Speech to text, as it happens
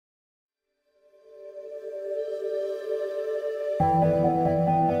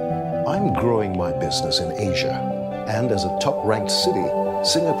I'm growing my business in Asia, and as a top-ranked city,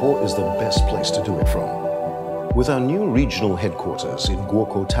 Singapore is the best place to do it from. With our new regional headquarters in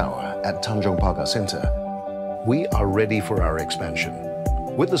Guoco Tower at Tanjong Pagar Center, we are ready for our expansion,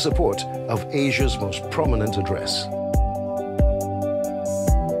 with the support of Asia's most prominent address.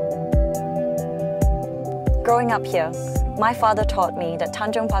 Growing up here, my father taught me that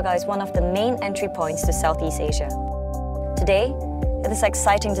Tanjong Pagar is one of the main entry points to Southeast Asia. Today, it is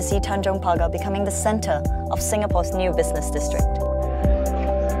exciting to see Tanjong Pagar becoming the center of Singapore's new business district.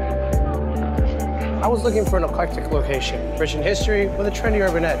 I was looking for an eclectic location, rich in history, with a trendy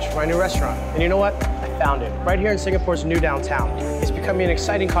urban edge for my new restaurant. And you know what? I found it, right here in Singapore's new downtown. It's becoming an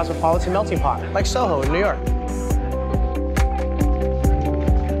exciting cosmopolitan melting pot, like Soho in New York.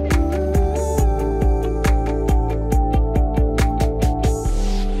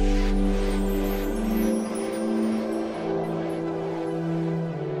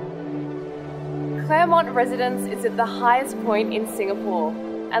 Claremont Residence is at the highest point in Singapore,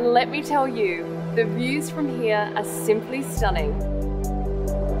 and let me tell you, the views from here are simply stunning.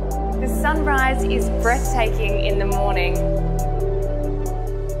 The sunrise is breathtaking in the morning,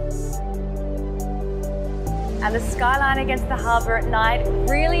 and the skyline against the harbour at night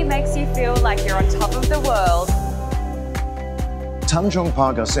really makes you feel like you're on top of the world. Tanjong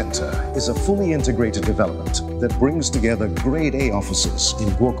Pagar Center is a fully integrated development that brings together Grade A offices in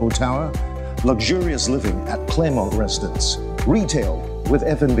Guoco Tower, luxurious living at Claremont Residence, retail with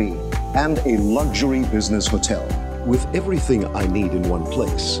F&B, and a luxury business hotel. With everything I need in one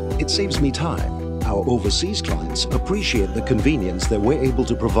place, it saves me time. Our overseas clients appreciate the convenience that we're able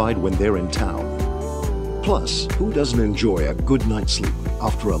to provide when they're in town. Plus, who doesn't enjoy a good night's sleep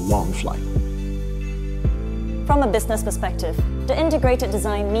after a long flight? From a business perspective, the integrated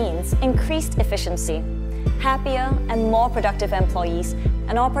design means increased efficiency, happier and more productive employees,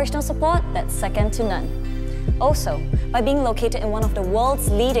 and operational support that's second to none. Also, by being located in one of the world's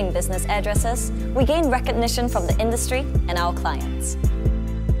leading business addresses, we gain recognition from the industry and our clients.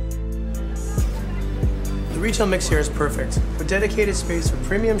 The retail mix here is perfect. With dedicated space for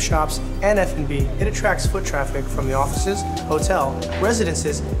premium shops and F&B, it attracts foot traffic from the offices, hotel,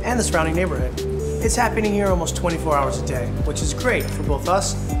 residences, and the surrounding neighborhood. It's happening here almost 24 hours a day, which is great for both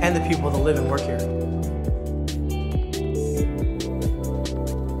us and the people that live and work here.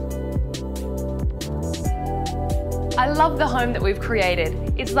 I love the home that we've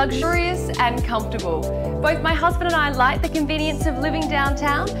created. It's luxurious and comfortable. Both my husband and I like the convenience of living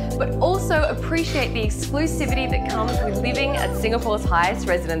downtown, but also appreciate the exclusivity that comes with living at Singapore's highest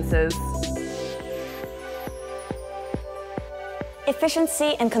residences.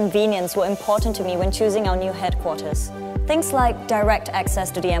 Efficiency and convenience were important to me when choosing our new headquarters. Things like direct access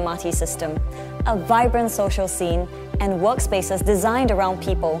to the MRT system, a vibrant social scene, and workspaces designed around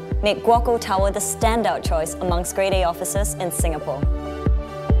people make Guoco Tower the standout choice amongst Grade A offices in Singapore.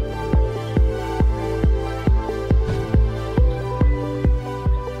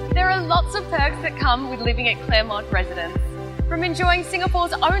 There are lots of perks that come with living at Claremont Residence. From enjoying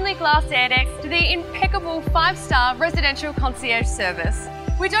Singapore's only glass air decks to the impeccable 5-star residential concierge service.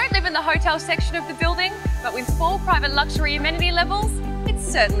 We don't live in the hotel section of the building, but with 4 private luxury amenity levels, it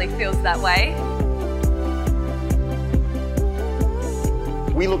certainly feels that way.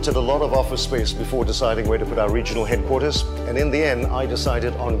 We looked at a lot of office space before deciding where to put our regional headquarters, and in the end, I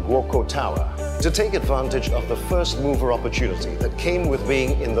decided on Guoco Tower to take advantage of the first mover opportunity that came with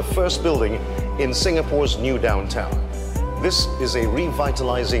being in the first building in Singapore's new downtown. This is a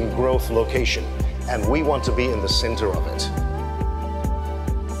revitalizing growth location, and we want to be in the center of it.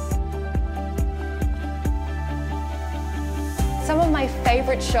 Some of my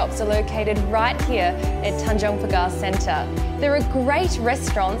favourite shops are located right here at Tanjong Pagar Centre. There are great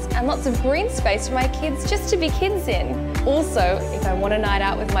restaurants and lots of green space for my kids just to be kids in. Also, if I want a night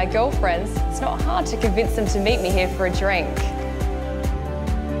out with my girlfriends, it's not hard to convince them to meet me here for a drink.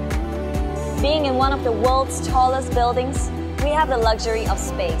 Being in one of the world's tallest buildings, we have the luxury of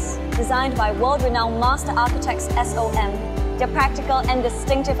space. Designed by world-renowned master architects SOM, their practical and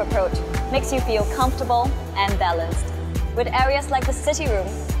distinctive approach makes you feel comfortable and balanced. With areas like the city room,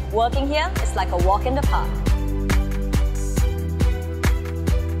 working here is like a walk in the park.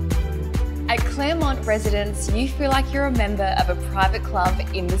 At Claremont Residence, you feel like you're a member of a private club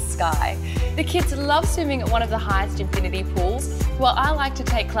in the sky. The kids love swimming at one of the highest infinity pools, while I like to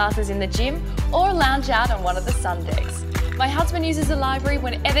take classes in the gym or lounge out on one of the sun decks. My husband uses the library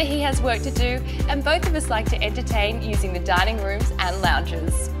whenever he has work to do, and both of us like to entertain using the dining rooms and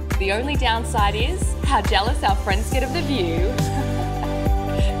lounges. The only downside is how jealous our friends get of the view.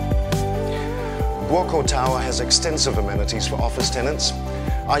 Guoco Tower has extensive amenities for office tenants.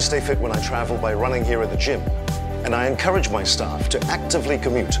 I stay fit when I travel by running here at the gym, and I encourage my staff to actively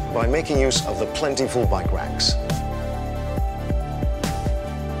commute by making use of the plentiful bike racks.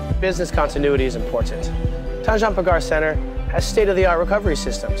 Business continuity is important. Tanjong Pagar Center has state-of-the-art recovery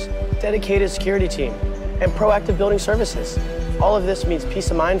systems, dedicated security team, and proactive building services. All of this means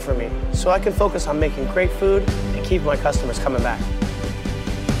peace of mind for me, so I can focus on making great food and keep my customers coming back.